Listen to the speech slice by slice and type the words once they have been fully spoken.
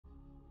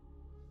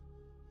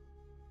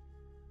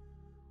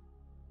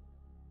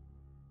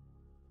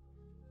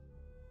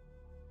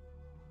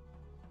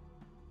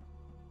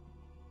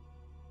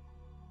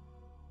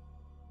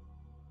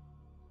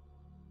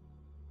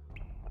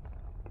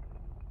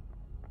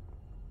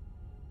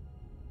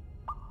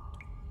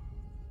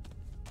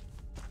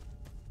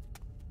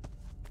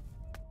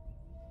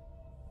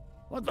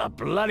What the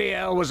bloody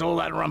hell was all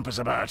that rumpus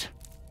about?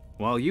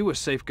 While you were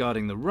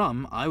safeguarding the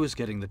rum, I was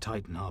getting the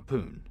Titan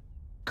harpoon.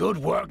 Good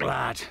work,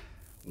 lad.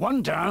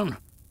 1 down,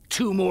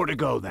 2 more to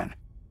go then.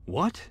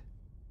 What?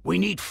 We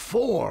need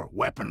 4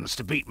 weapons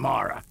to beat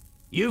Mara.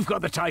 You've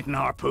got the Titan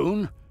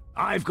harpoon,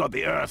 I've got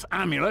the Earth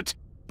amulet,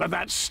 but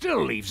that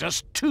still leaves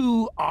us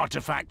 2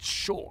 artifacts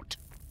short.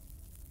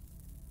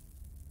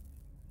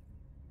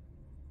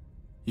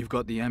 You've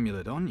got the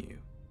amulet on you.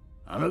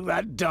 I look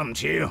that dumb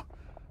to you.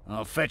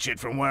 I'll fetch it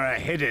from where I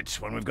hid it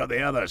when we've got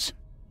the others.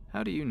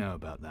 How do you know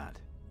about that?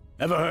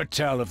 Ever heard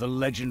tell of the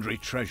legendary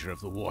treasure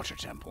of the Water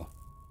Temple?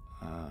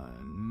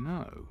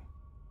 No.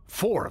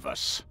 4 of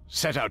us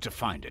set out to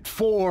find it.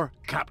 4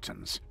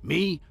 captains.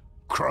 Me,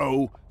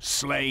 Crow,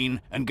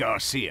 Slane, and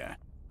Garcia.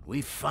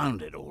 We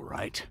found it all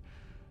right.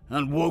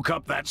 And woke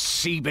up that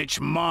sea-bitch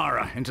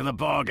Mara into the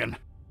bargain.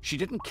 She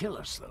didn't kill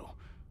us, though.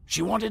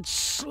 She wanted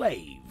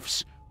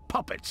slaves,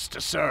 puppets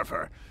to serve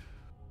her.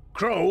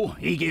 Crow,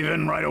 he gave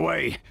in right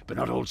away, but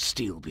not old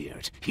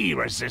Steelbeard. He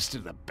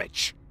resisted the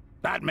bitch.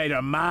 That made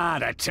her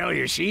mad, I tell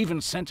you. She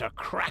even sent a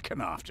kraken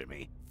after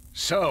me.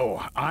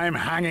 So, I'm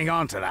hanging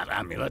on to that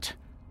amulet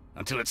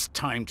until it's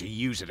time to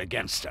use it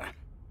against her.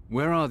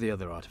 Where are the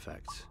other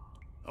artifacts?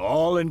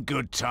 All in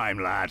good time,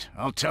 lad.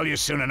 I'll tell you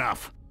soon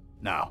enough.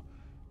 Now,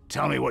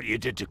 tell me what you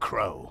did to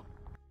Crow.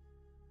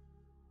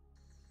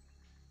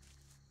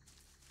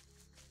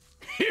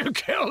 You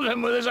killed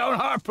him with his own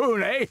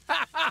harpoon, eh?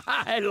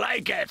 I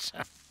like it.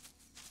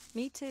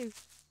 Me too.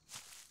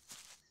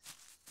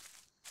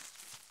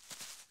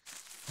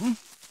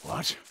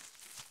 What?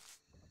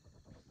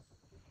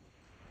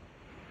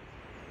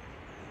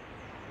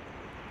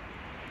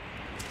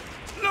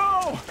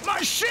 No! My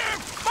ship!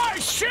 My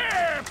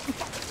ship!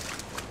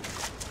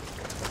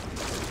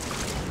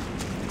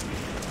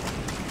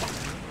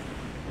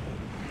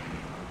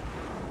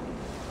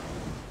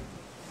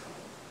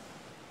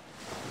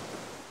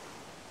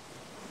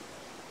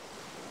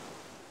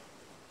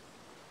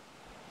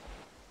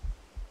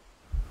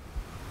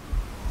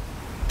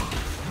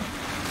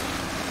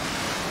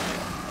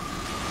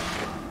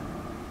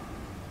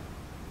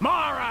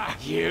 Mara,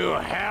 you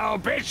hell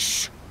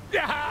bitch!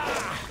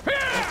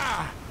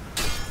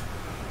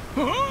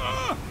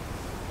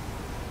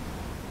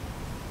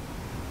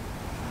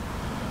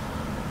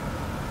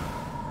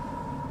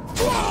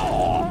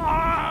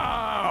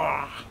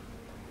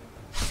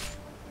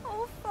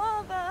 Oh,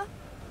 Father!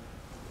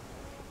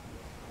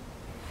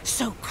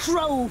 So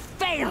Crow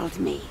failed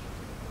me.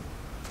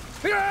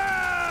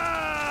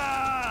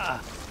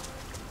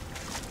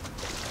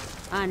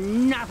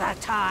 Another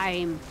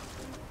time.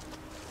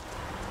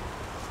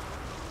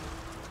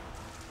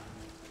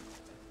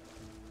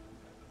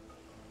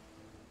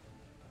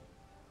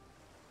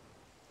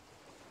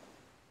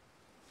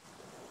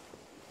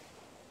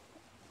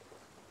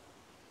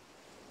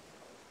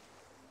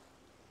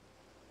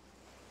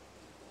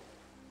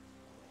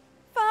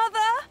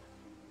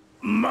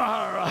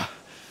 Mara,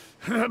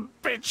 the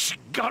bitch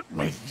got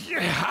me.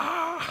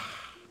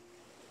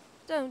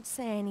 Don't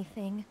say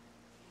anything.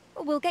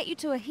 We'll get you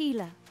to a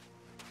healer.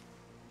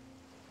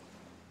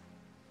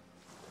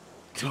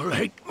 Too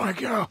late, my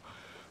girl.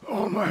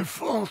 All my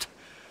fault.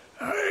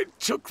 I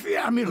took the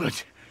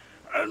amulet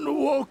and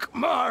woke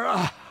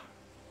Mara.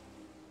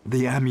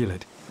 The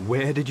amulet.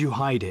 Where did you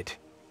hide it?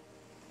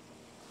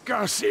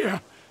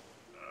 Garcia,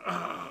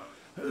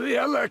 the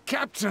other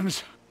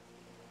captains.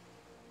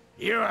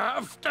 You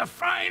have to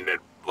find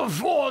it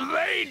before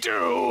they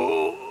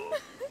do.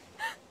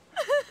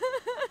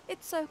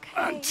 It's okay.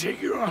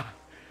 Antigua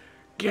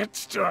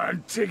gets to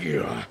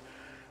Antigua.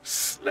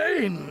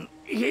 Slane,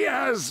 he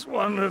has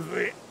one of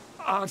the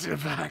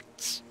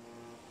artifacts.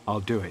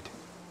 I'll do it.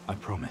 I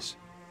promise.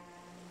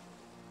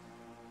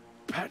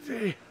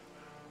 Patty.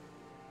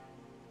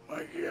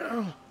 My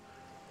girl.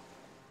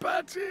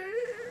 Patty.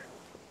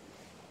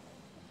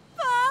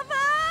 Father!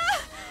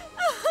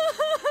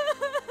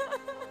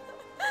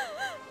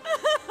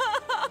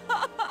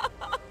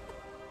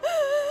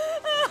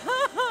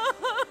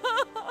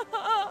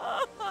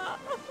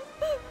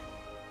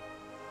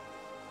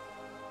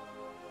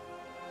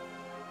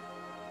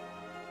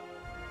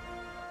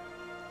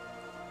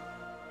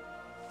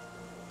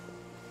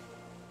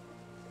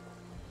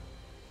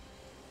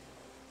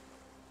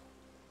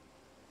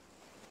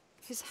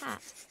 His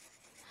hat.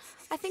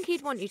 I think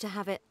he'd want you to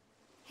have it.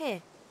 Here.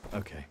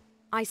 Okay.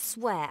 I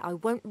swear I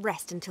won't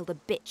rest until the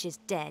bitch is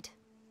dead.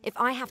 If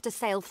I have to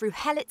sail through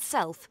hell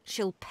itself,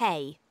 she'll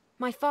pay.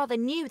 My father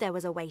knew there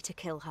was a way to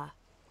kill her.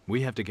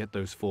 We have to get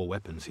those 4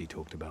 weapons he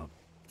talked about.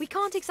 We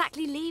can't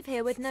exactly leave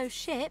here with no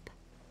ship.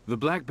 The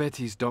Black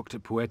Betty's docked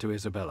at Puerto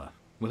Isabella.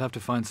 We'll have to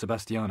find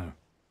Sebastiano.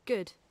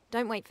 Good.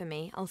 Don't wait for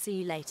me. I'll see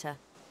you later.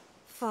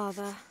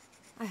 Father,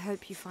 I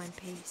hope you find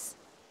peace.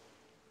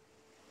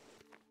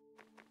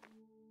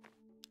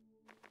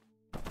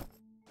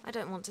 I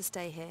don't want to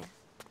stay here.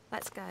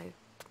 Let's go.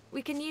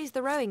 We can use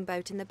the rowing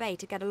boat in the bay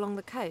to get along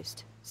the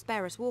coast.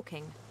 Spare us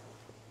walking.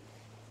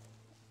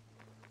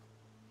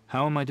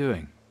 How am I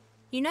doing?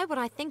 You know what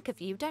I think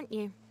of you, don't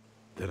you?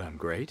 That I'm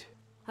great?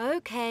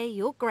 Okay,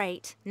 you're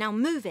great. Now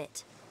move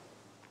it.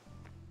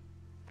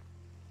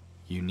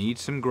 You need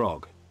some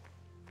grog.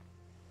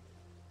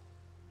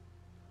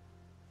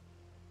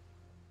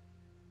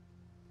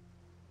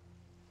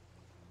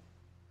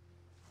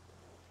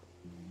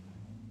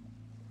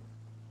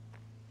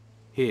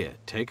 Here,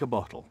 take a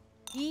bottle.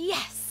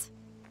 Yes!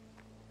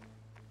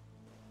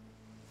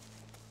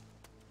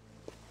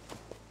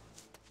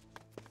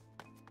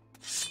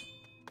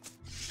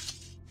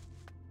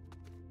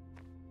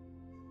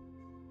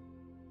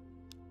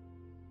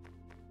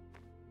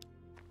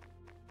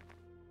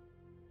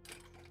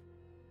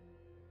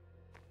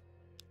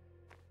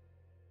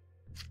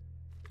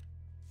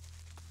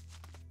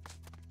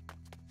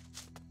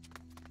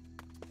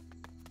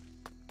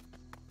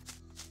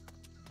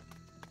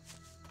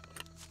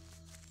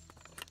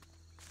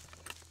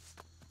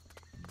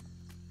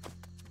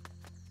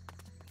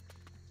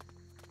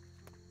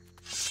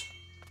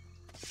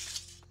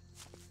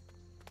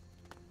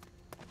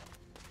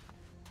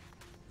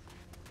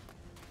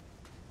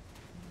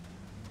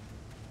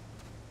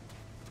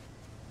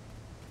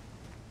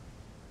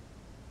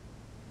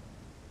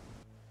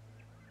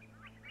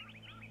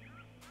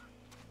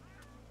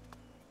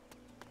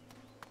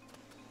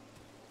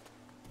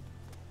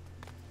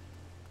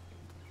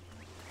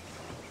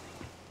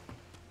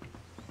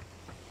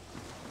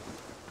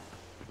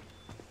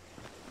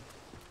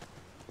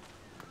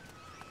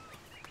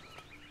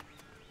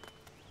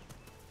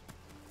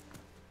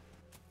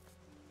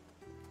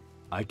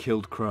 I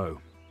killed Crow.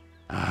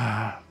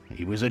 Ah,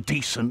 he was a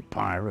decent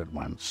pirate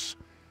once,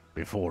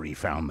 before he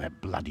found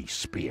that bloody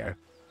spear.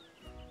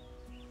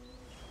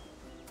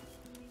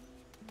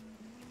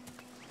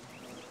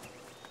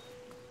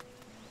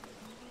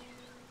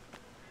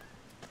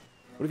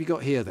 What have you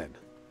got here, then?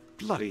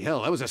 Bloody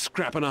hell, that was a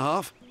scrap and a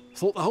half.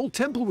 Thought the whole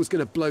temple was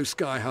going to blow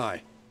sky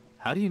high.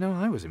 How do you know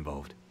I was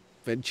involved?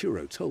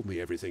 Venturo told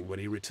me everything when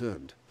he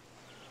returned.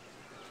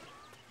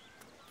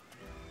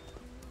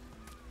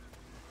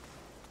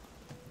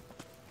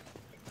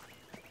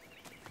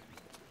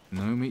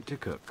 No meat to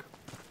cook.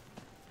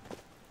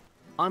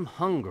 I'm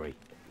hungry.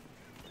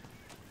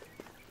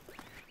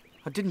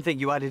 I didn't think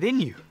you had it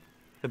in you.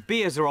 The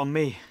beers are on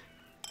me.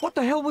 What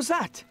the hell was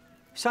that?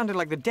 Sounded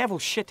like the devil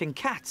shitting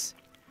cats.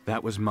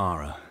 That was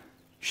Mara.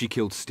 She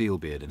killed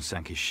Steelbeard and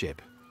sank his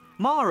ship.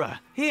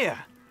 Mara, here,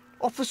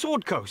 off the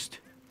Sword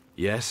Coast.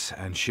 Yes,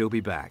 and she'll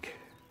be back.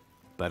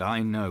 But I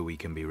know we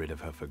can be rid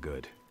of her for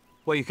good.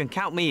 Well, you can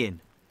count me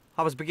in.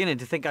 I was beginning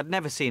to think I'd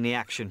never see any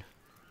action.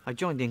 I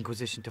joined the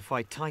Inquisition to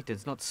fight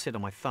Titans, not sit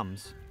on my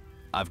thumbs.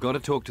 I've got to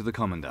talk to the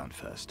Commandant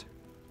first.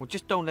 Well,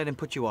 just don't let him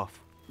put you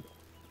off.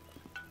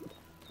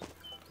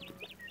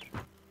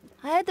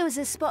 I heard there was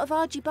a spot of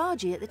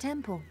argy-bargy at the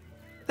temple.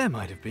 There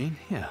might have been,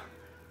 yeah.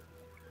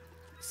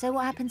 So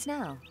what happens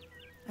now?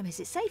 I mean, is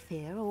it safe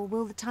here, or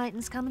will the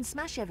Titans come and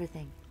smash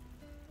everything?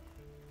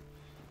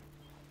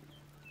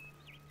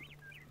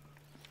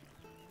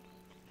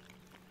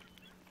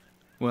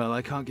 Well,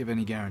 I can't give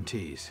any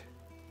guarantees.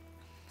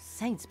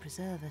 Saints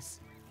preserve us.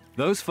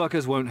 Those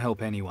fuckers won't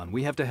help anyone.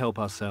 We have to help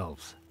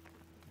ourselves.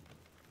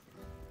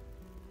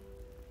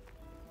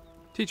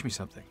 Teach me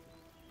something.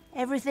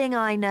 Everything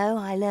I know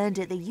I learned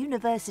at the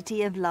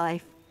University of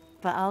Life,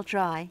 but I'll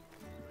try.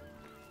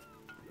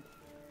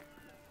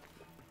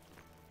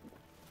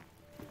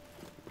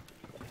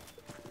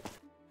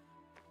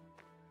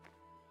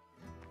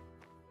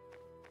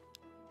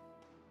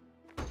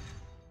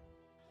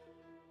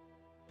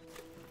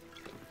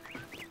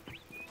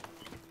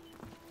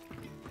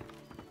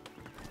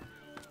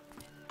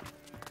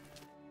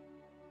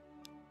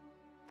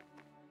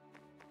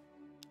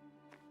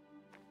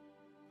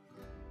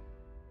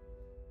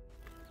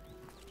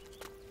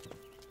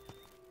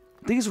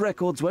 These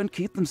records won't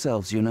keep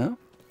themselves, you know.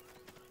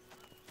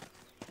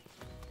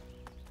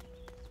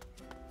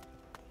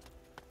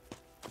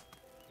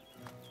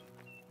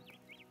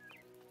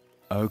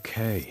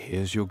 Okay,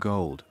 here's your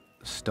gold.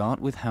 Start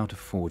with how to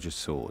forge a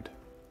sword.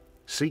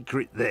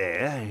 Secret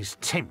there is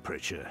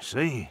temperature,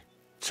 see?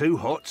 Too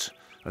hot,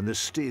 and the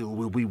steel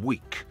will be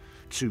weak.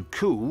 Too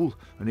cool,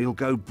 and it'll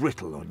go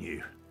brittle on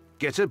you.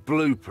 Get a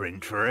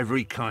blueprint for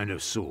every kind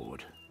of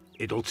sword.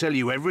 It'll tell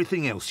you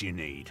everything else you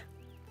need.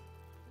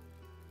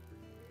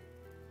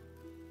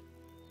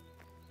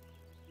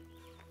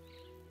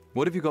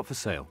 What have you got for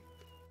sale?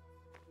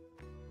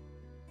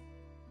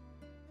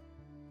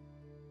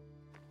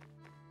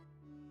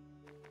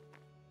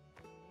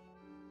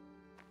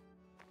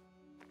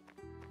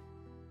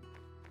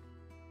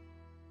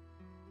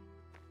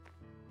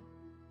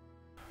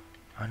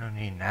 I don't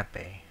need an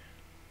epee.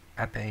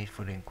 Epee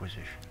for the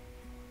Inquisition.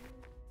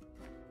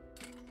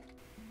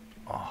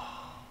 Oh.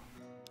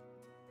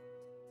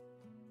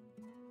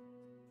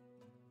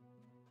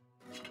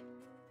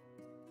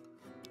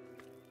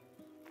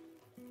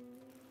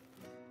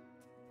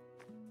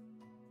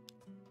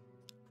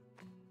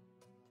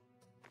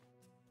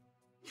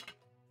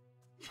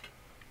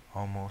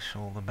 Almost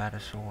sold a better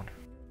sword.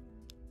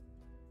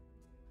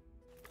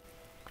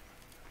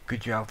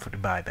 Good job for the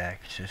buyback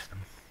system.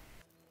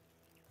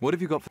 What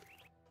have you got for...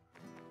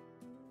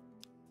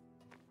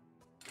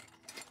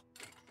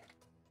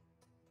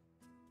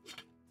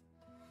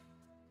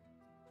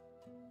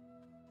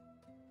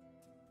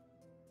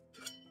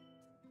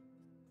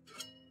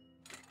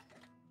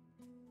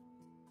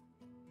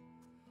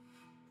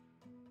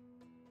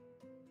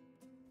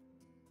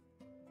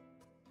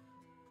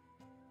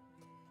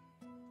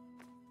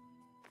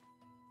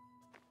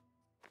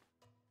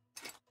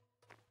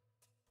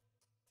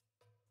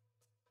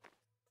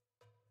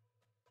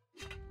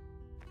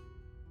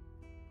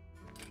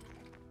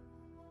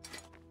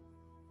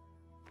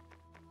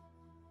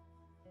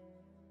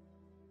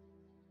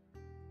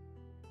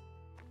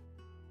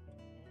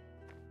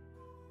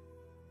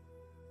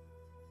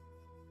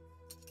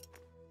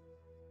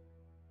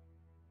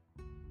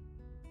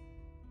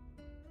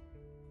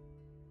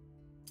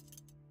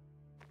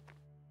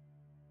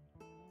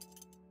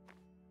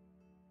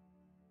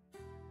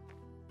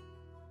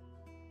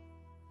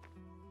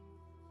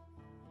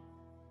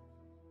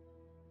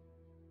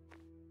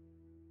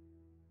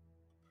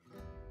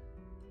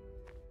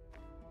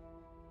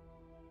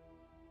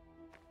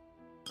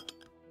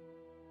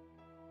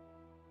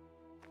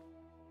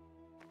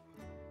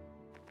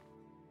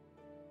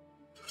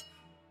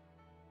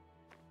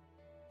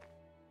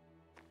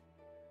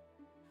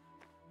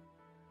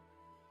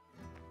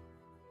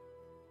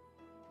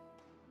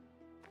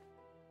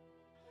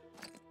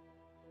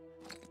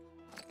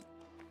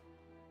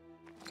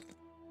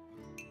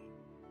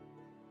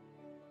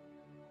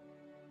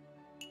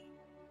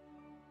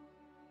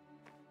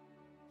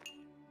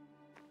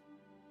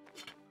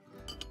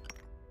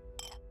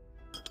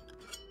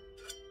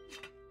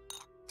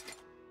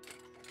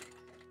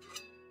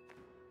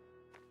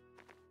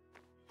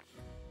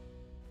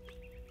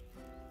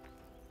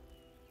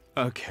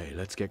 Okay,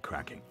 let's get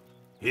cracking.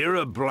 Here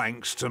are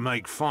blanks to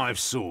make 5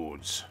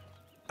 swords.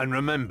 And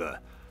remember,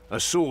 a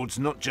sword's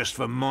not just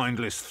for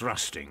mindless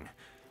thrusting.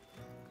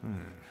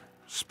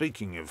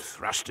 Speaking of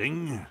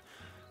thrusting,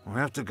 I'll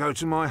have to go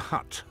to my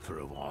hut for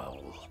a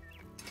while.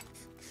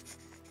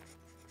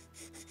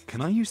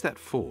 Can I use that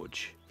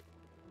forge?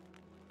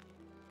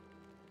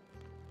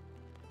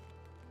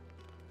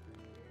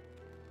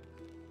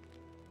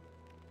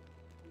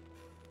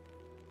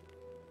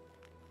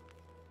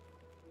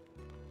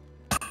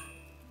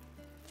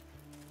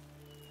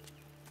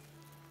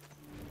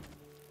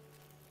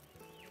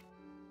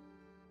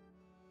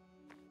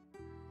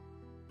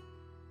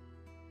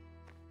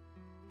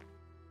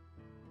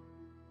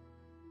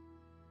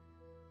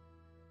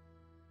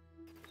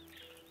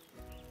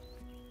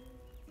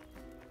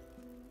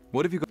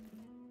 What have you got?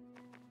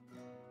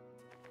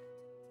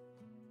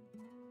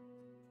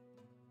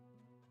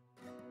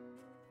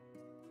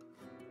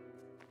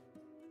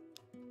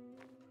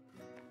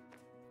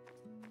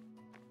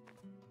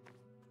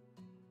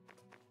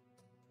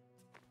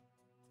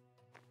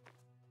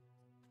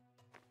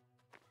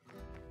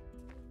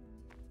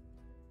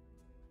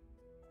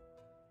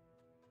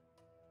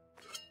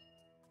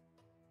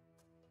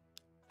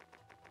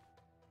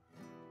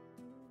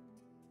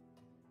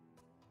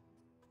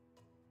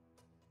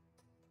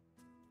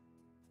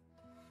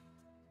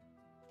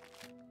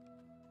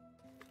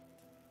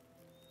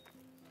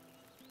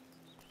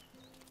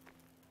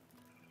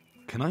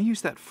 Can I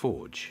use that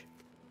forge?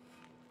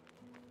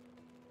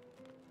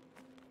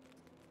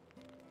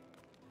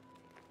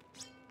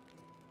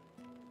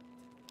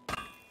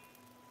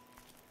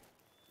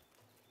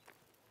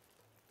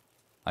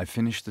 I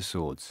finished the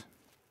swords.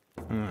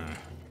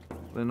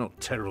 They're not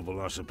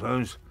terrible, I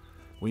suppose.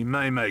 We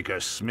may make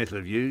a smith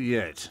of you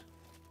yet.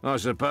 I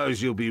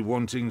suppose you'll be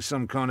wanting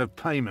some kind of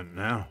payment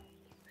now.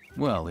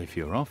 Well, if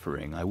you're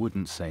offering, I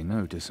wouldn't say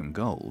no to some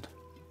gold.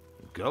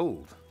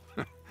 Gold?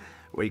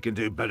 We can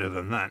do better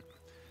than that.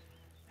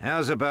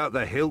 How's about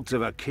the hilt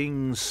of a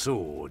king's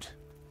sword?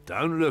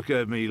 Don't look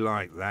at me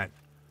like that.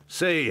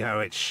 See how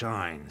it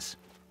shines.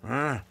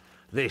 Huh?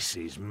 This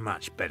is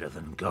much better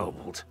than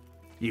gold.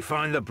 You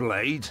find the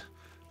blade,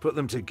 put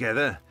them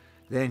together,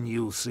 then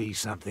you'll see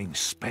something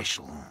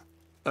special.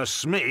 A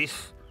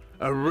smith?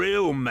 A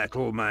real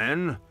metal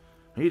man?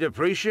 He'd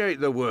appreciate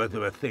the worth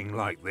of a thing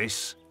like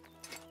this.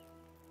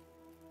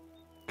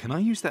 Can I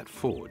use that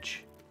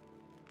forge?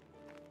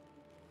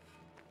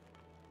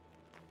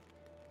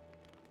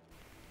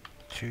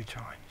 2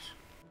 times.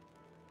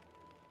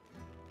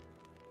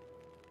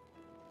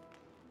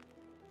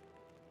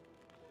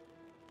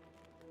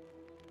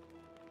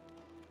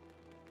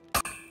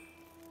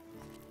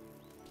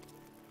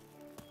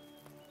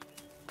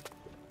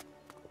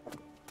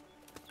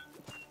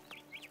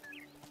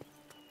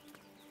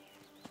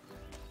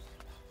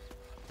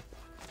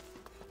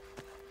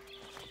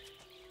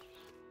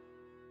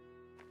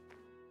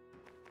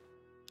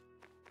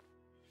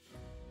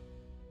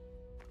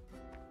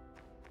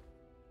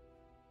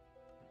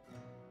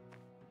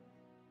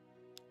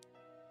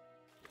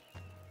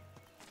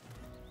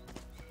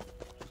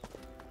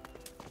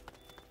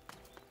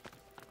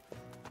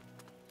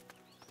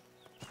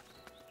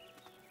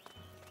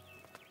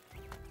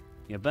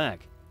 You're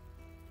back.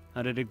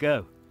 How did it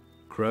go?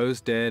 Crow's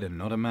dead and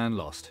not a man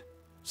lost.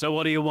 So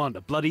what do you want,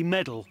 a bloody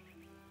medal?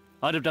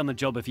 I'd have done the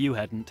job if you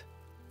hadn't.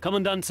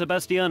 Commandant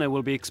Sebastiano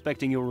will be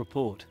expecting your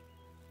report.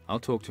 I'll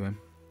talk to him.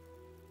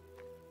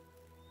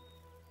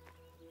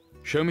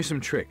 Show me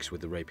some tricks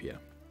with the rapier.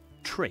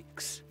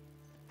 Tricks?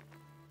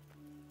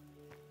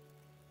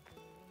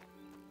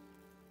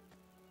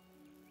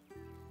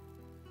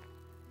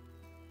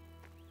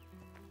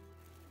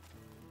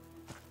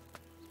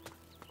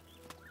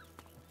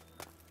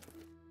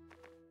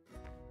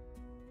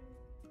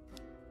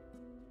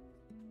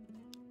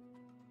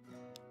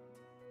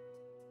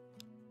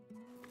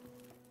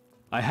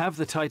 I have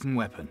the Titan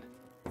weapon.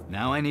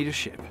 Now I need a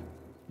ship.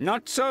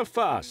 Not so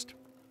fast.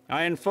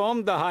 I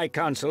informed the High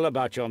Council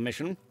about your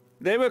mission.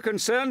 They were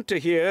concerned to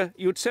hear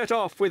you'd set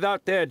off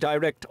without their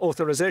direct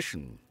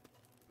authorization.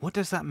 What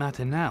does that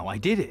matter now? I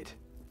did it.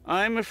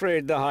 I'm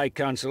afraid the High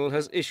Council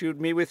has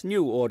issued me with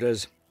new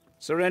orders.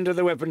 Surrender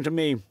the weapon to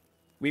me.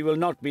 We will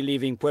not be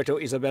leaving Puerto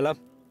Isabella.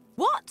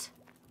 What?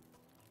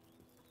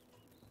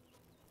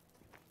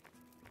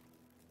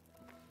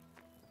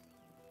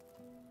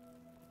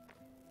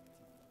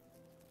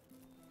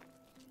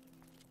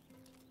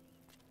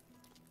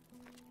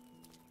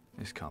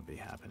 This can't be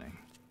happening.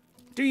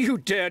 Do you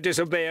dare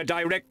disobey a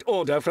direct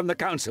order from the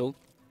Council?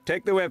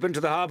 Take the weapon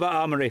to the Harbor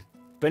Armory.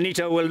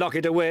 Benito will lock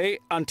it away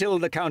until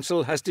the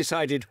Council has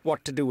decided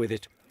what to do with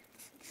it.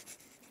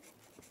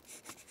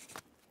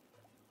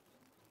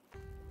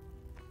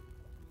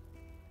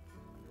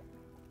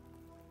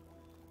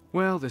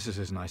 Well, this is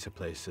as nice a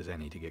place as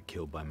any to get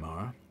killed by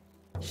Mara.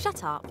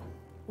 Shut up.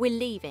 We're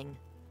leaving.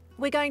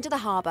 We're going to the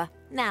harbour,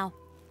 now.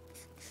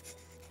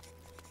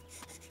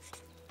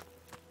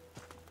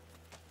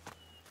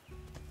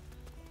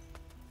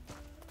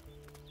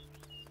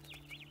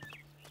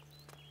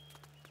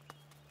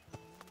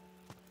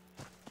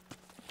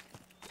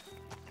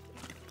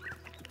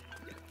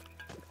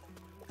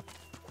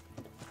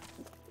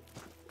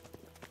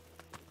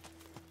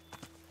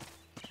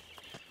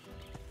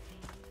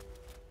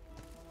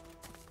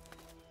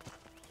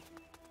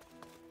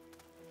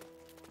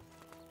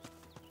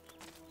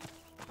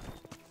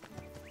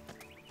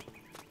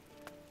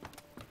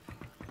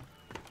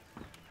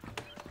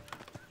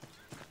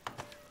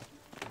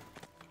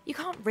 You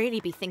can't really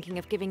be thinking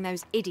of giving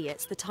those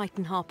idiots the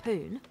Titan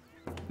harpoon.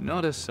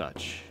 Not as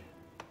such.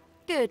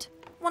 Good.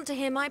 Want to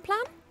hear my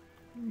plan?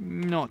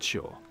 Not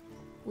sure.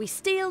 We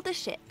steal the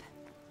ship.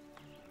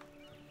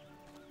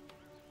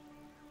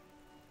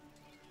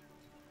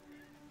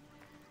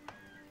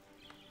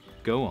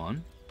 Go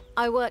on.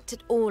 I worked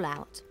it all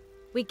out.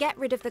 We get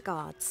rid of the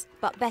guards,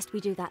 but best we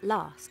do that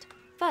last.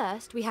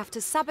 First, we have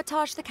to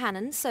sabotage the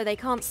cannons so they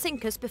can't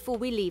sink us before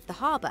we leave the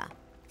harbour.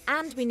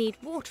 And we need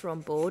water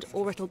on board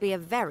or it'll be a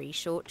very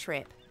short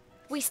trip.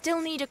 We still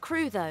need a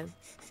crew though,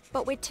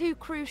 but we're 2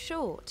 crew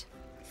short.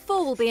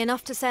 4 will be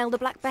enough to sail the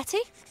Black Betty.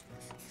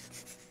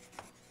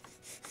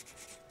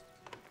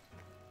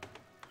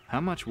 How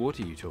much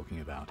water are you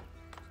talking about?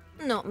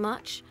 Not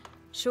much.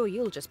 Sure,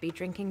 you'll just be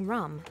drinking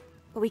rum.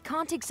 But we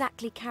can't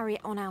exactly carry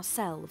it on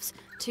ourselves.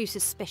 Too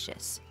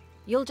suspicious.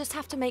 You'll just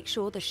have to make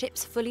sure the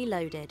ship's fully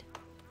loaded.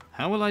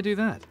 How will I do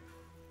that?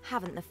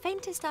 Haven't the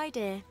faintest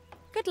idea.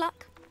 Good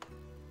luck.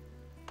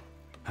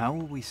 How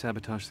will we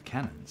sabotage the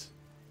cannons?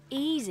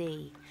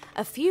 Easy.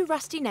 A few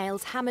rusty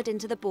nails hammered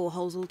into the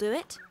boreholes will do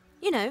it.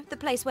 You know, the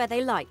place where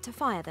they like to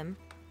fire them.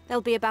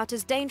 They'll be about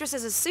as dangerous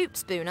as a soup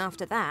spoon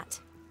after that.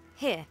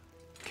 Here.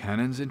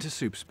 Cannons into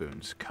soup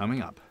spoons,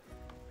 coming up.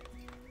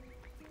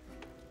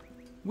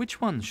 Which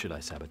ones should I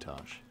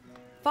sabotage?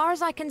 Far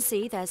as I can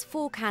see, there's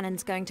 4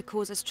 cannons going to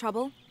cause us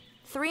trouble.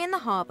 3 in the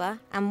harbour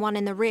and 1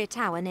 in the rear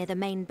tower near the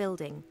main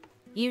building.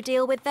 You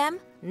deal with them,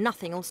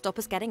 nothing will stop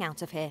us getting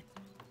out of here.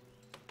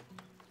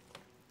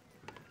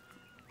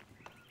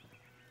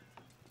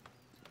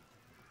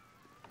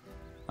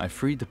 I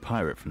freed the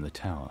pirate from the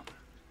tower.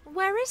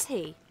 Where is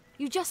he?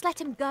 You just let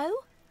him go?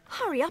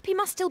 Hurry up, he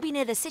must still be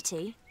near the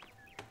city.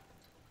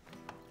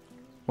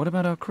 What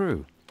about our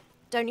crew?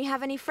 Don't you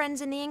have any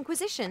friends in the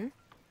Inquisition?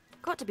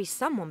 Got to be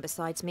someone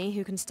besides me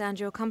who can stand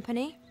your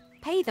company.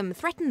 Pay them,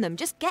 threaten them,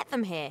 just get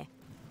them here.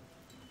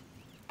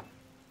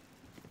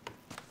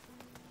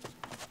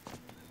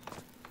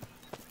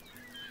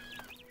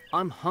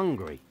 I'm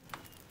hungry.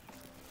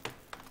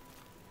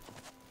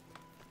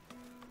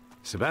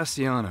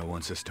 Sebastiano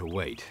wants us to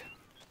wait.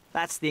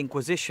 That's the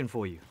Inquisition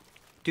for you.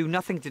 Do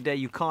nothing today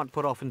you can't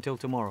put off until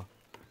tomorrow.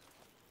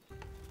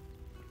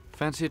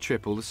 Fancy a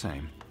trip all the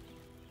same.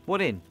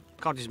 What in?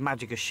 Can't just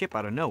magic a ship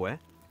out of nowhere.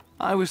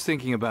 I was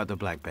thinking about the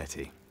Black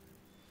Betty.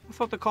 I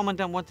thought the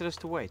Commandant wanted us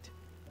to wait.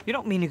 You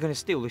don't mean you're going to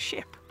steal the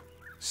ship?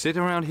 Sit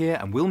around here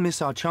and we'll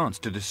miss our chance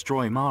to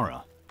destroy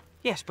Mara.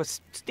 Yes, but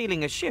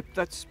stealing a ship,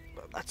 that's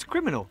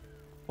criminal.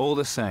 All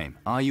the same,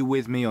 are you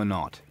with me or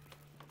not?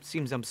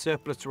 Seems I'm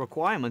surplus to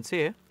requirements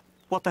here.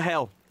 What the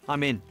hell?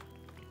 I'm in.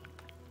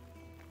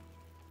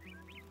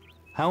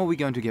 How are we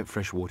going to get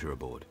fresh water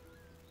aboard?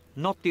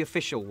 Not the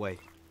official way.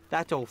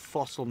 That old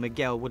fossil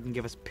Miguel wouldn't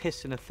give us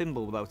piss in a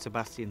thimble without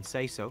Sebastian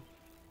say so.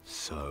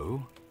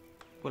 So?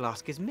 We'll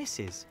ask his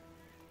missus.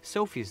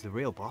 Sophie's the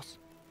real boss.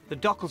 The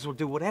Dockles will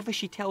do whatever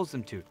she tells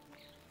them to.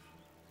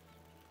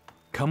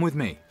 Come with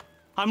me.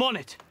 I'm on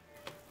it!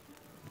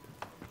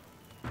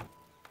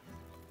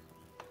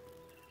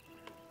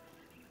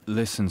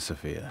 Listen,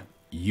 Sophia.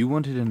 You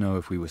wanted to know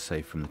if we were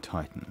safe from the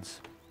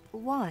Titans.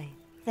 Why?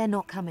 They're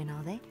not coming,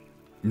 are they?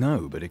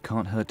 No, but it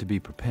can't hurt to be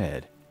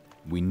prepared.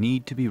 We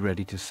need to be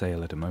ready to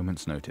sail at a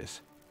moment's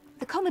notice.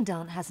 The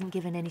Commandant hasn't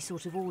given any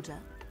sort of order.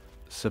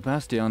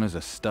 Sebastiano's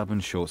a stubborn,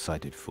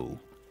 short-sighted fool.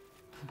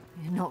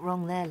 You're not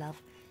wrong there, love.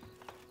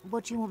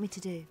 What do you want me to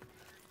do?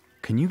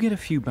 Can you get a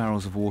few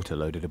barrels of water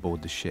loaded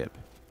aboard the ship?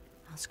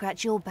 I'll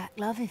scratch your back,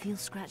 love, if you'll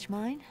scratch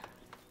mine.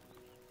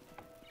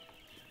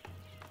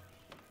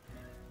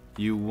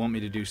 You want me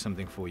to do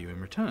something for you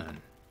in return?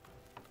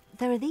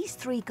 There are these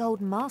 3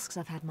 golden masks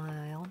I've had my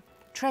eye on.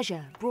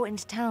 Treasure, brought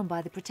into town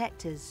by the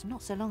Protectors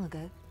not so long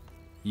ago.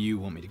 You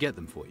want me to get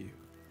them for you?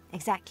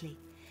 Exactly.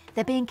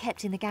 They're being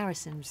kept in the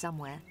garrison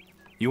somewhere.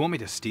 You want me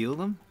to steal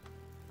them?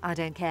 I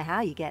don't care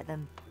how you get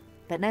them.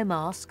 But no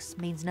masks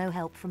means no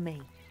help from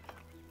me.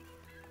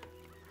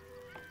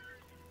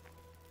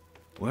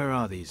 Where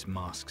are these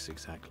masks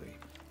exactly?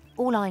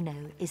 All I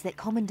know is that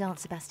Commandant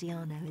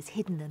Sebastiano has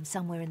hidden them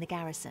somewhere in the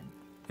garrison.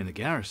 In the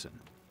garrison?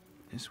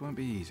 This won't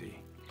be easy.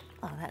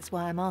 Oh, that's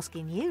why I'm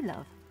asking you,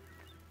 love.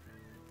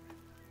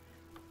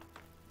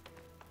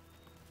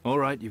 All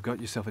right, you've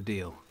got yourself a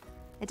deal.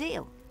 A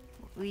deal?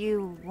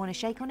 You want to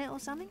shake on it or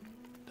something?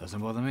 Doesn't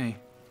bother me.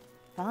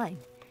 Fine.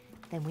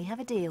 Then we have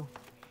a deal.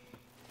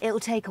 It'll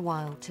take a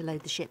while to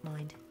load the ship,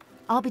 mind.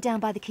 I'll be down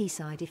by the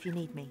quayside if you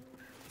need me.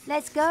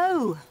 Let's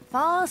go!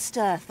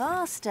 Faster,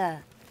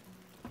 faster!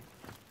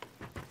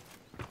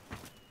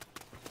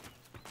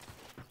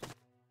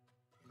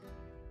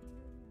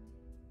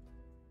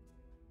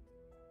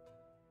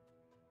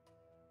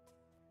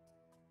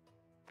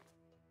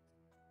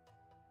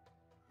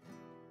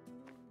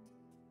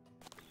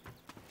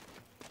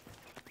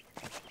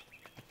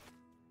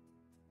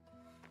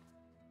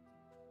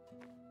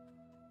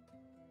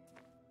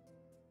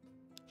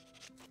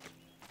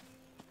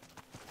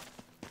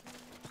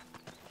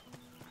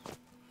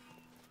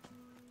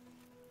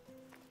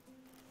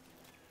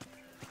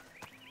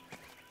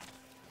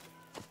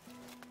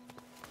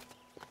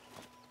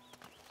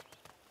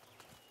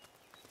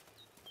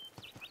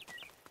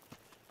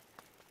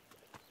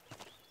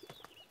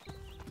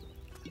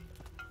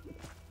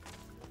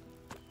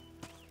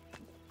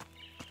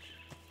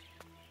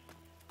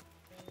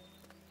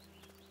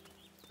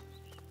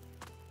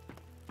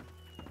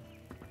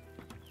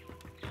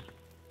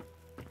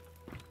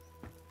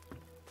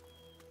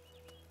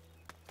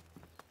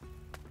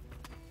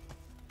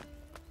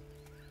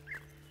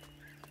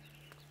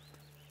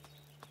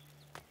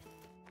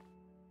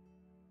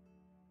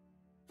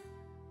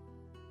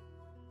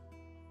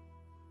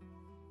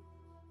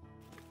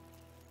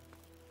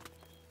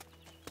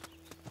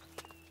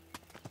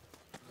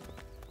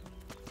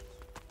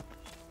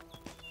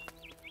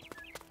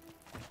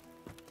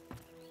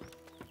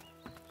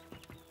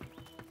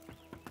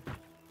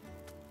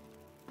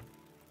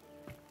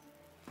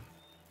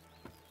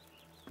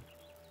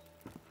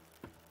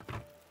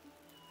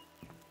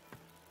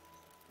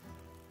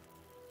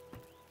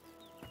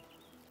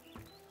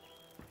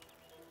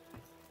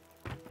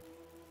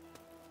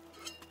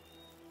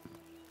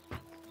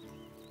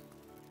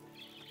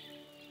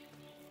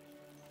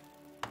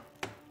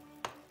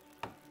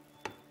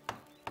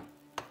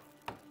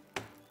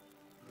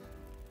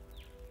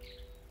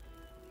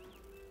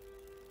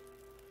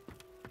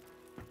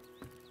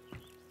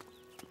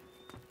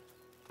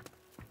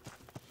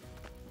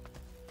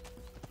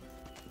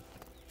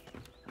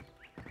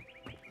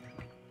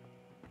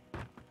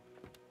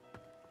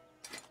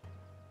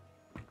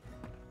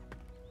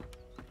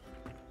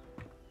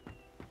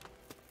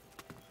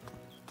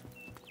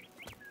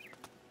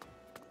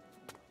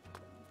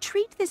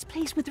 treat this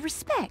place with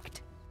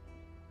respect.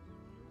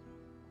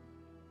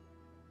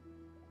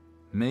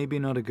 Maybe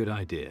not a good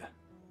idea.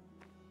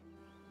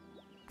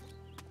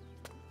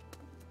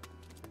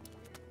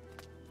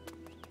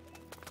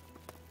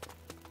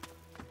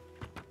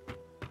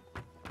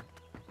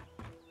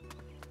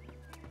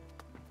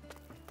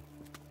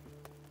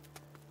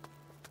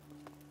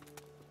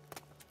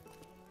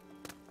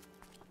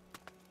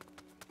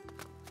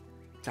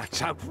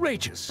 That's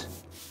outrageous.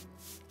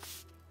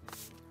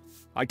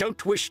 I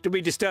don't wish to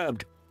be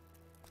disturbed.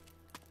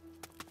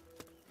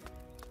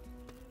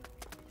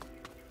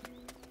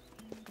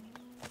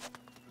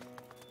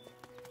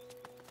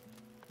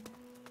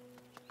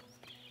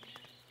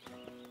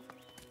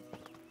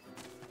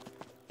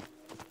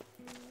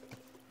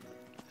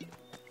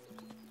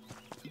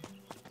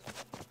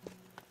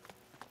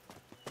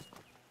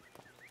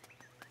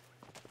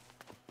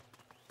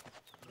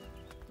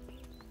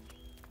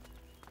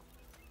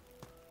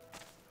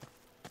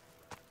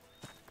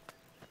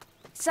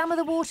 Some of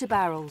the water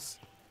barrels.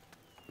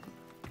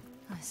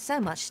 Oh, so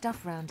much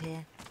stuff around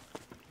here.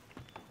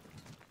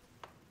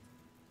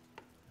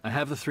 I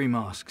have the 3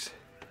 masks.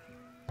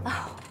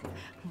 Oh,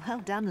 well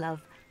done,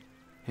 love.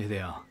 Here they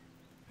are.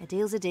 A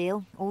deal's a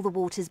deal. All the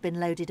water's been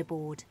loaded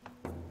aboard.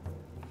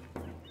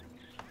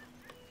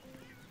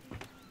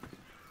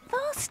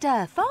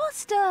 Faster,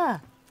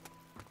 faster!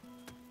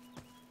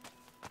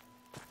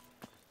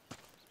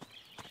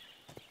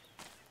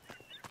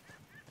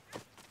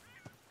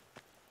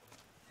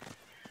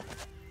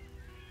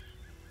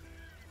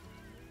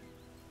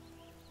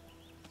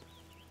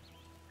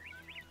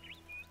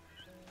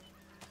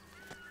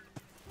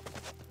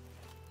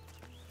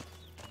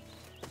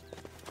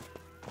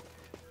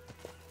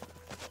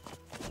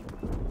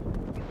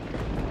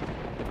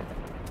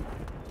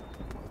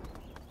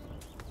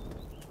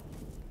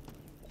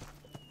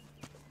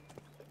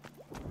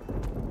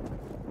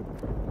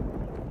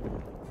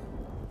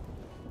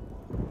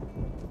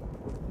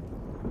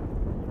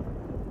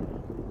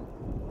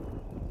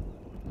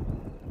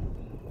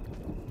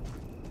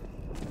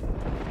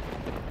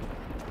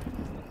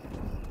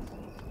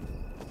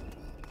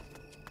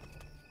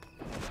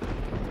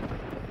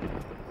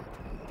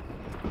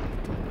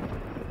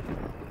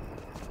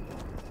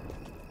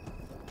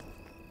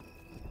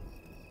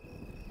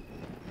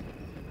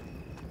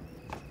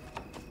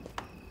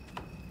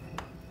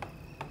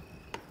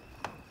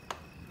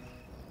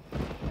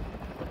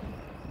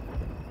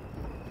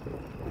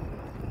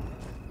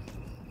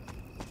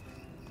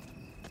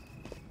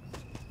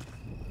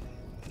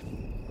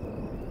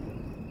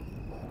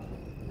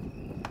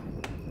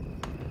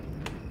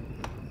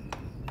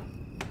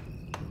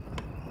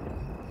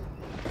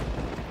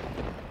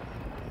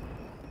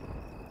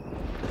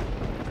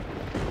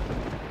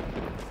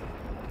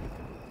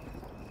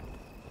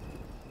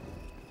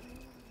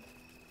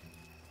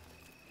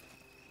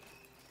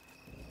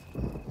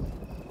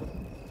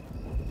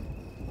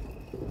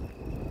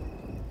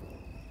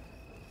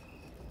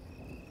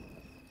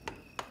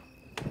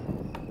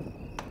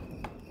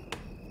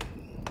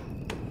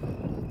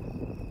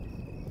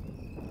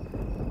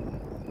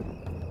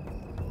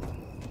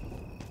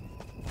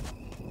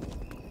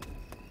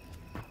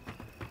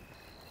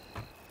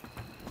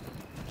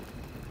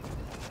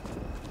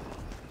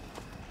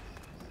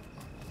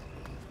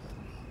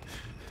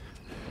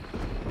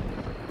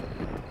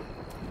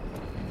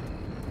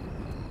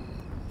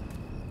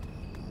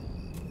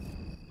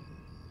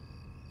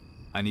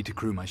 I need to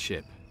crew my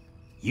ship.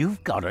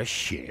 You've got a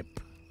ship?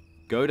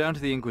 Go down to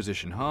the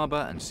Inquisition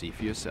Harbor and see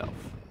for yourself.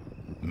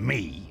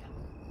 Me?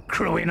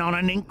 Crewing on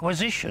an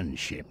Inquisition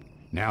ship?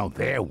 Now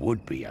there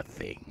would be a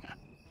thing.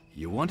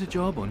 You want a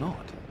job or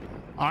not?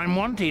 I'm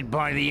wanted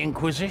by the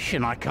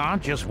Inquisition. I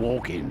can't just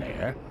walk in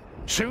there.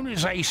 Soon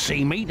as they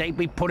see me, they'd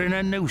be putting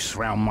a noose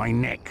round my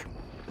neck.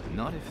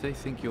 Not if they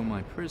think you're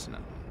my prisoner.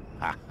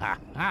 Ha ha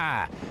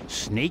ha!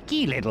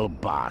 Sneaky little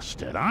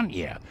bastard, aren't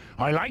you?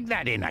 I like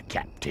that in a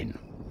captain.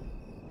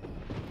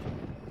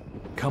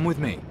 Come with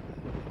me.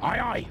 Aye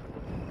aye!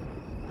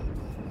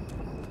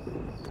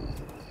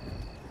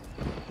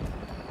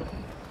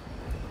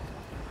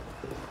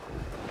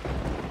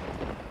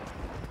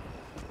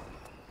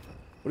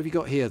 What have you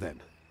got here,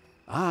 then?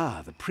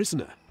 Ah, the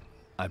prisoner.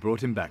 I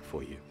brought him back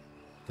for you.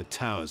 The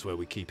tower's where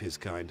we keep his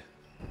kind.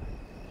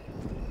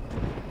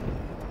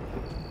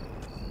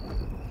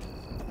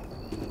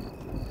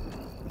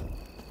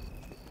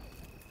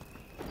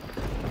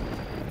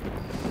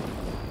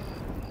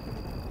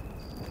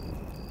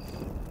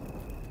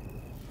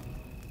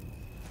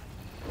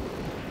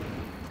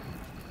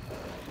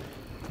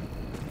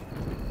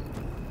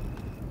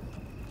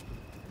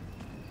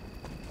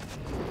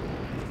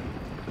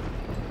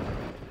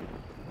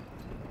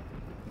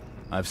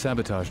 I've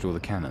sabotaged all the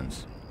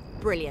cannons.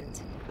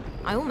 Brilliant.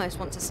 I almost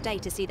want to stay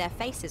to see their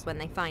faces when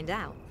they find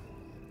out.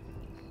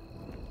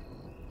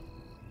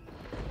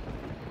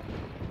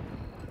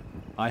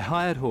 I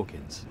hired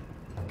Hawkins.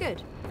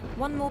 Good.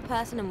 One more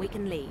person and we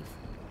can leave.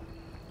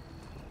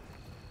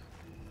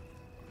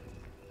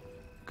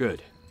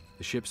 Good.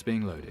 The ship's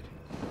being loaded.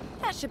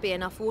 That should be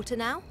enough water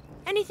now.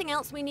 Anything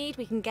else we need,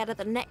 we can get at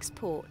the next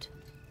port.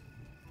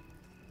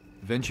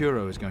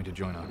 Venturo is going to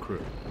join our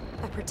crew.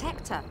 A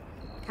protector.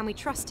 Can we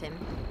trust him?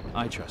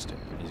 I trust him.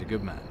 He's a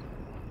good man.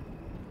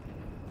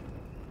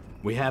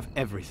 We have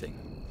everything.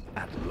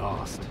 At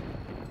last.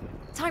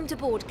 Time to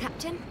board,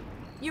 Captain.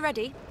 You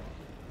ready?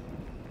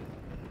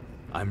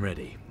 I'm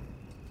ready.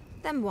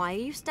 Then why are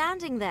you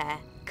standing there?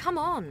 Come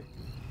on.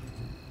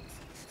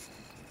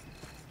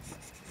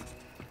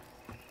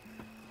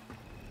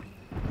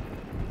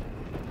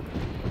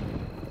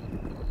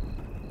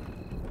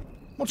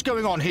 What's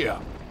going on here?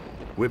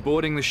 We're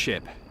boarding the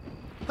ship.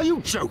 Are you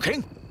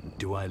joking?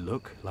 Do I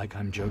look like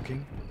I'm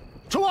joking?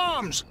 To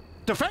arms!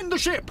 Defend the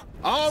ship!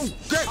 I'll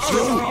get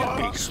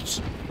you, you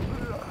beasts!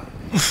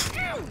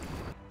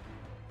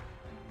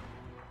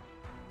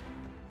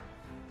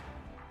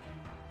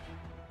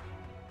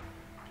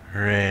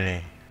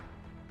 Really?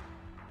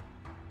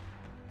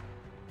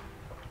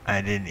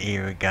 I didn't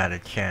even got a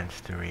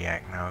chance to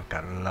react. Now I've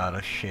got a lot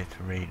of shit to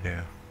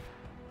redo.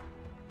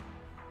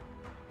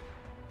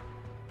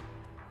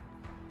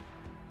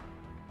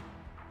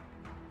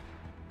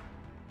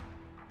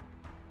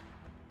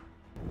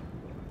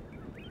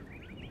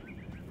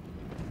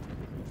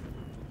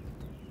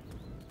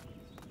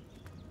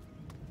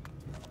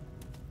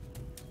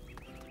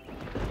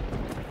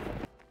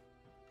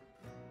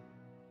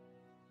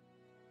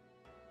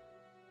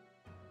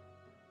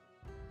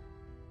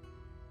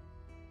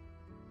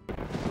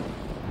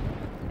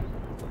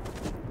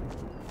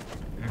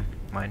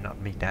 Might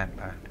not be that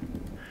bad,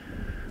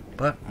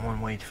 but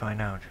one way to find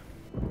out.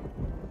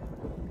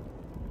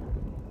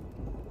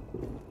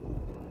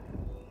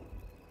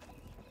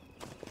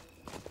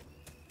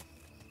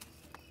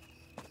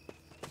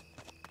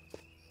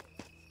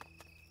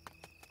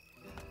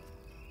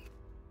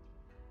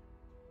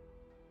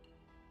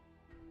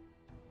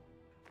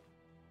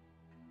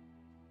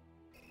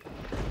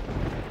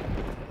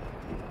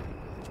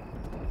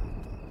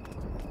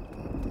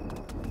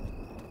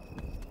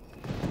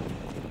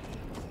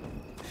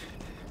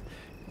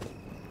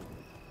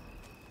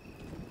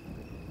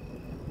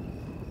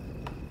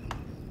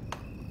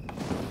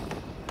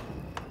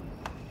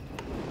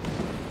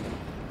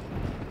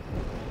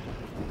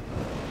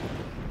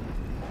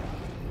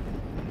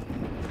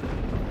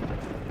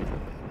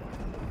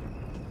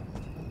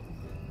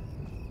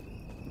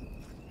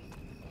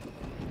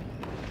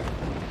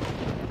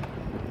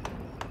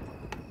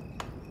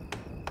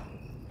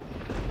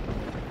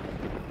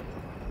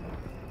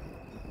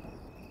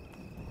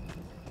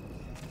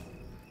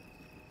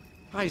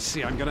 I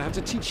see, I'm gonna have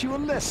to teach you a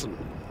lesson.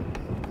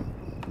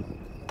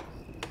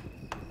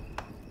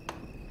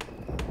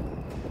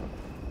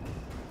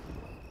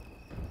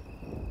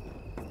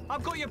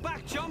 I've got your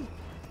back, chum.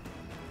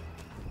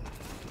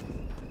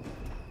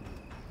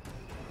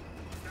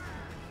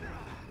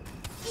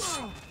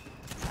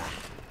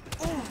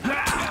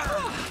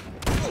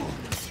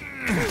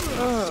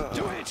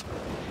 Do it!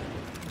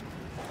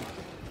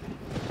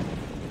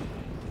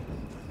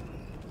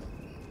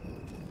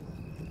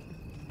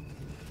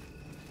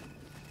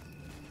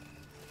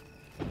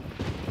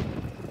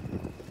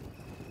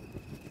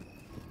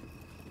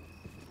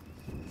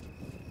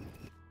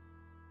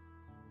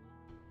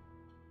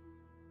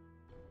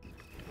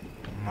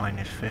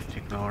 Minus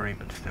 50 glory,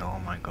 but still all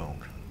my gold.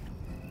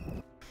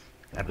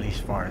 At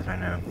least far as I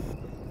know.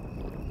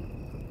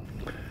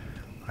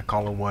 I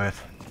call it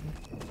worth.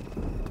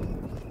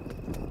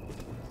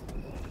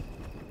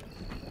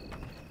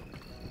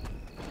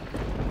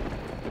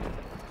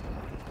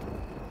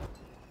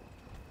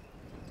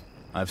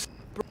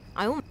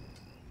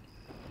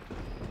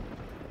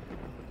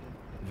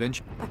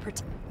 Venture.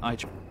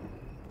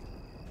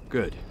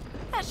 Good.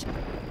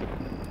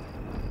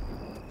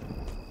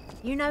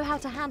 You know how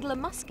to handle a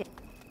musket?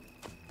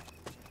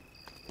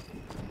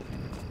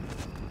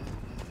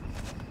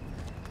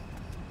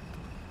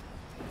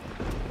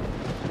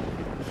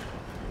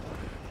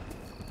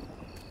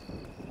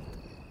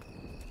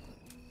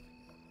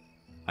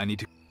 I need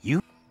to...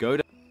 You? Go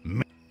to...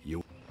 Me.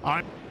 You.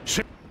 I'm...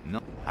 No.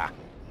 Ah.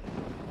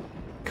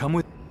 Come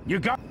with... You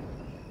got...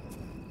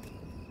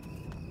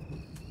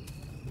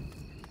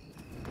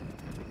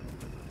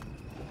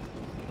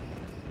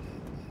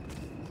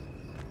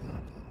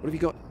 What have you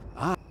got?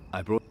 Ah,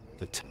 I brought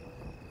the...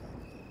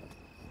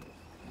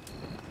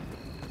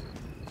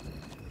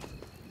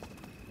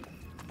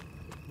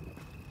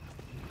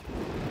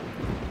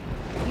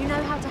 You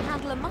know how to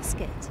handle a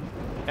musket?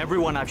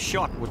 Everyone I've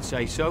shot would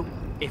say so,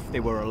 if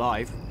they were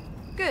alive.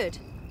 Good.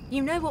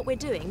 You know what we're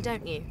doing,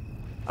 don't you?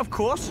 Of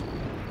course.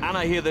 And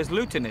I hear there's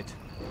loot in it.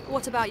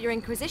 What about your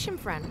Inquisition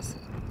friends?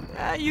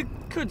 You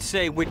could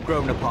say we'd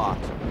grown apart.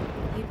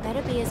 You'd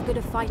better be as good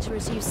a fighter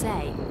as you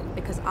say,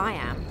 because I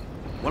am.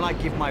 When I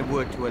give my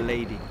word to a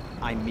lady,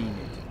 I mean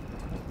it.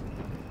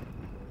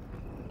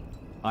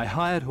 I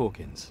hired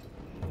Hawkins.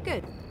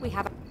 Good. We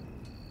have...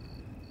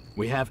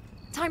 We have...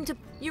 Time to...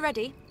 You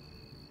ready?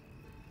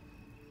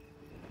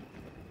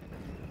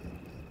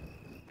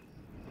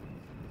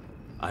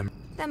 I'm...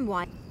 Then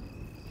why?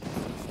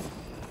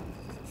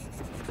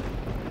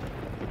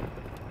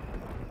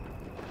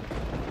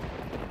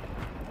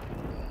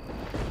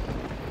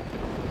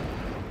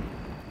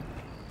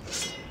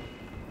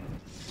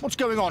 What's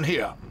going on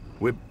here?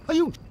 Are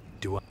you...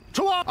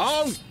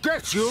 I'll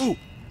get you!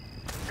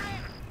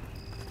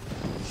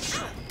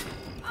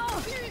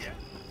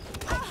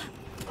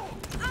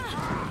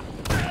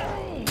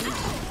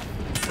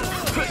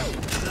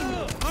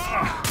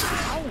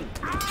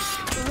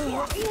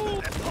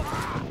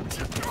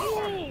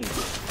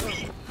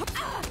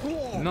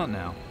 Not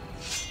now.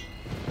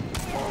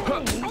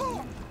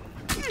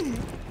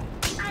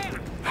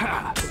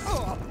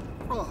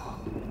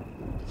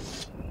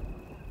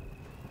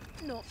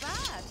 Not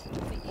bad.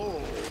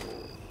 Oh,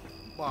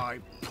 my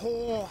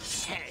poor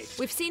head.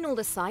 We've seen all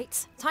the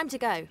sights. Time to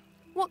go.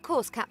 What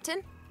course,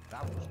 Captain?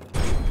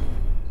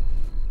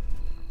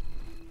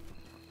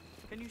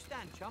 Can you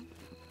stand, chum?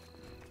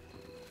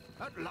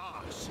 At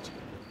last.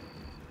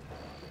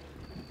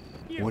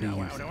 What do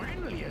you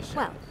think?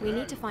 Well, we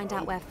need to find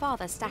out where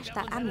Father stashed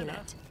that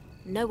amulet.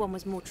 No one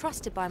was more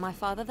trusted by my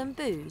father than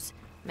booze.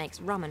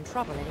 Makes rum and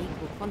trouble in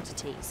equal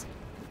quantities.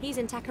 He's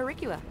in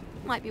Tacarigua.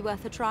 Might be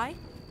worth a try.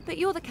 But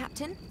you're the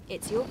captain.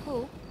 It's your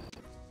call.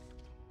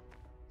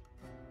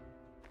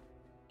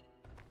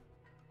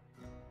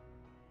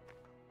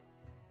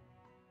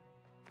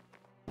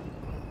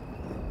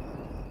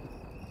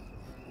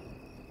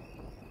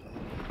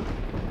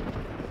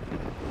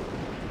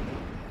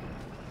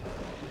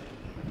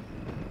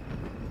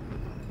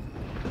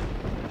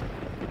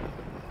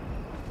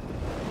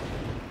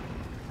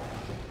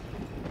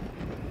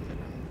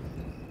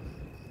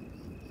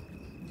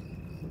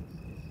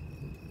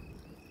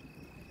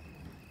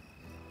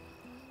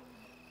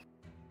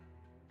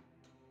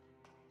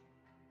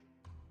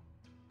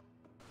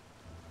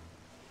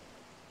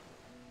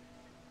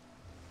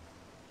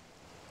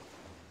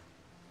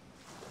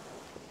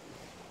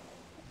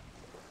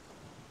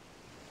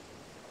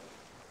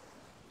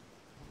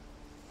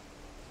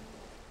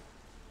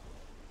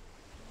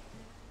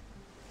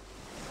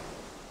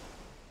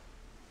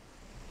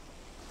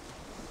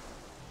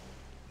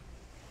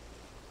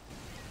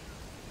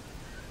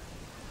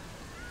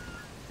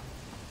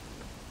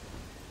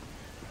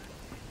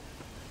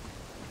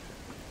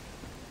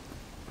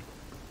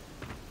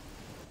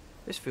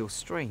 This feels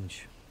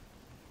strange.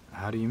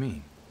 How do you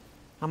mean?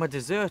 I'm a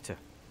deserter,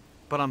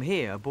 but I'm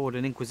here aboard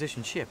an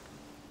Inquisition ship.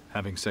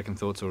 Having second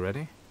thoughts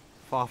already?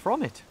 Far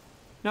from it.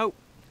 No,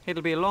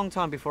 it'll be a long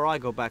time before I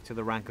go back to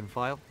the rank and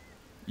file.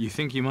 You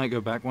think you might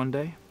go back one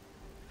day?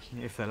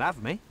 If they'll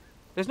have me.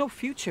 There's no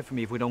future for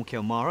me if we don't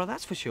kill Mara,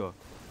 that's for sure.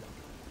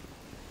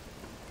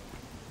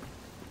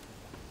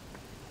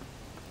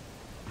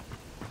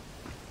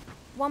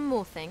 One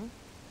more thing.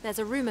 There's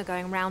a rumour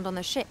going round on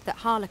the ship that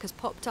Harlock has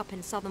popped up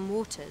in southern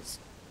waters.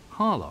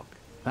 Harlock?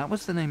 That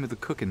was the name of the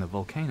cook in the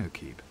volcano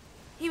keep.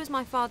 He was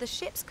my father's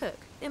ship's cook.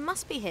 It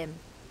must be him.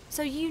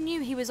 So you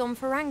knew he was on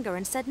Faranga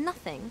and said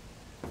nothing?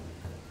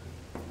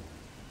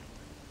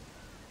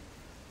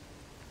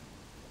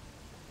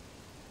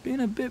 Been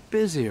a bit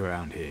busy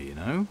around here, you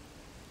know?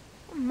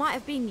 Might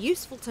have been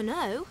useful to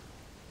know.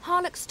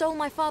 Harlock stole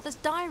my father's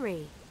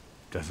diary.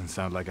 Doesn't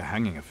sound like a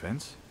hanging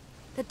offence.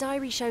 The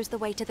diary shows the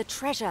way to the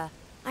treasure.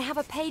 I have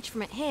a page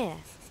from it here.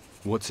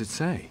 What's it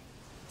say?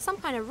 Some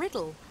kind of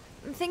riddle.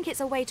 I think it's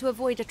a way to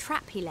avoid a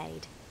trap he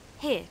laid.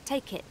 Here,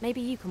 take it.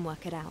 Maybe you can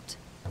work it out.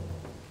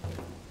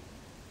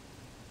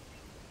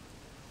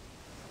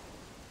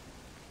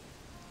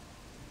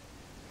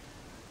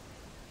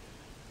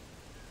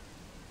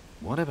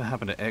 Whatever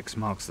happened to X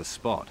marks the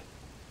spot?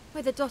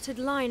 With a dotted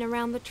line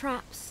around the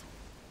traps.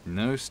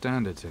 No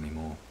standards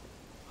anymore.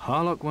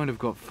 Harlock won't have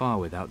got far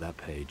without that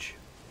page.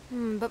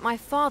 But my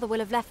father will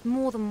have left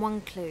more than one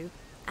clue.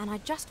 And I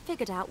just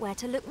figured out where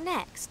to look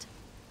next.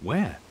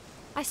 Where?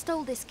 I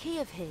stole this key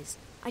of his.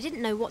 I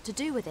didn't know what to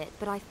do with it,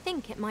 but I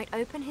think it might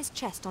open his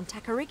chest on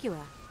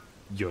Tacarigua.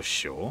 You're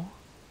sure?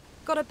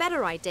 Got a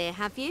better idea,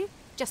 have you?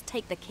 Just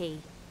take the key.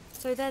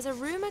 So there's a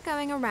rumour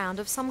going around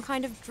of some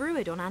kind of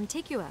druid on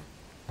Antigua.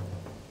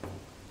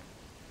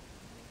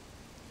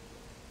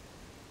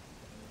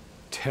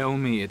 Tell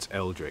me it's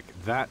Eldrick.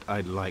 That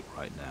I'd like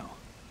right now.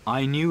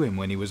 I knew him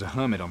when he was a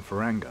hermit on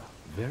Faranga.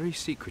 Very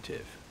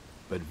secretive,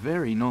 but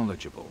very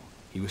knowledgeable.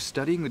 He was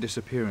studying the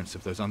disappearance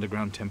of those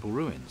underground temple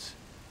ruins.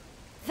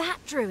 That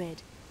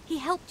druid! He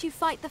helped you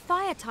fight the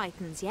fire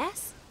titans,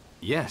 yes?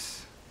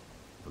 Yes.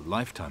 A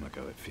lifetime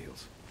ago, it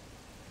feels.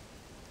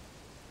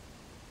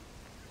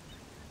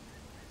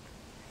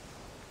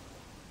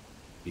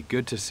 Be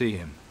good to see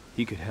him.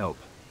 He could help.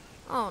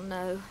 Oh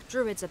no,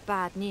 druids are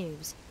bad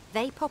news.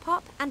 They pop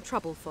up and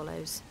trouble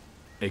follows.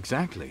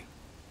 Exactly.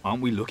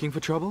 Aren't we looking for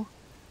trouble?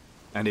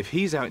 And if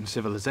he's out in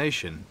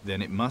civilization,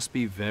 then it must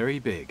be very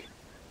big.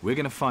 We're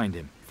gonna find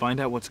him, find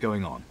out what's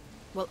going on.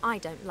 Well, I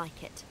don't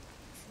like it.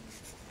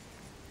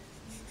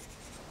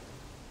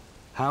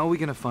 How are we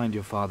gonna find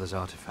your father's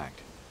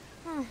artifact?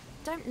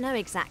 Don't know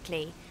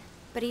exactly,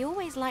 but he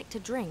always liked to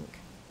drink.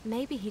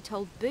 Maybe he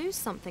told Booze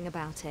something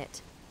about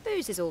it.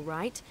 Booze is all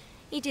right.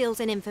 He deals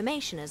in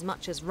information as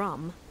much as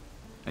rum.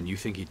 And you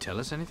think he'd tell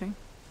us anything?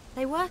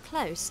 They were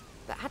close,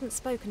 but hadn't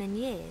spoken in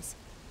years,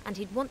 and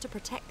he'd want to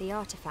protect the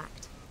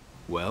artifact.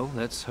 Well,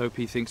 let's hope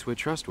he thinks we're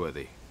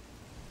trustworthy.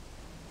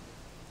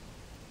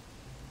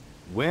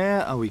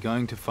 Where are we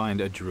going to find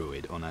a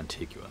druid on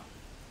Antigua?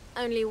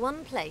 Only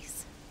one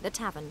place. The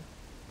tavern.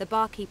 The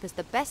barkeeper's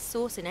the best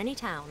sauce in any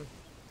town.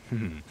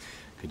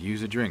 Could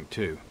use a drink,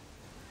 too.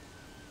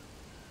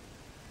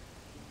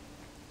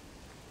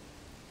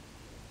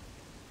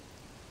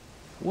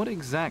 What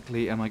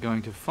exactly am I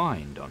going to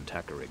find on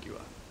Tacarigua?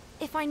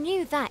 If I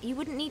knew that, you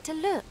wouldn't need to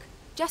look.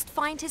 Just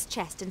find his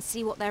chest and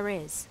see what there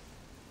is.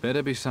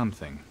 Better be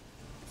something.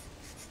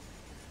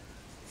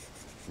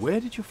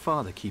 Where did your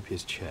father keep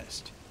his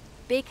chest?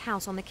 Big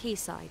house on the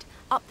quayside,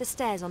 up the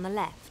stairs on the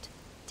left.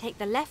 Take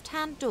the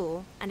left-hand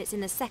door, and it's in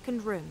the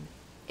second room.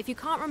 If you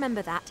can't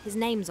remember that, his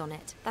name's on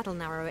it. That'll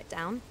narrow it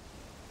down.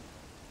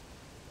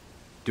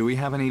 Do we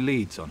have any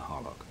leads on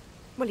Harlock?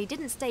 Well, he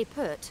didn't stay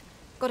put.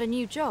 Got a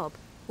new job.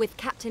 With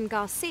Captain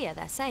Garcia,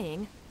 they're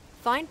saying.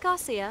 Find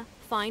Garcia,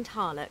 find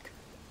Harlock.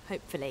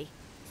 Hopefully.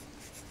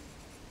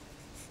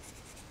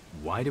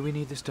 Why do we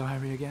need this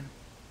diary again?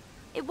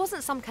 It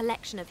wasn't some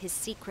collection of his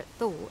secret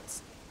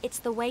thoughts. It's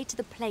the way to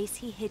the place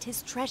he hid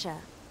his treasure.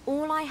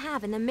 All I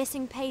have in the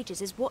missing pages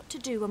is what to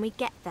do when we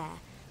get there,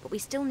 but we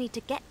still need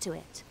to get to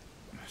it.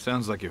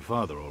 Sounds like your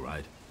father, all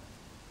right.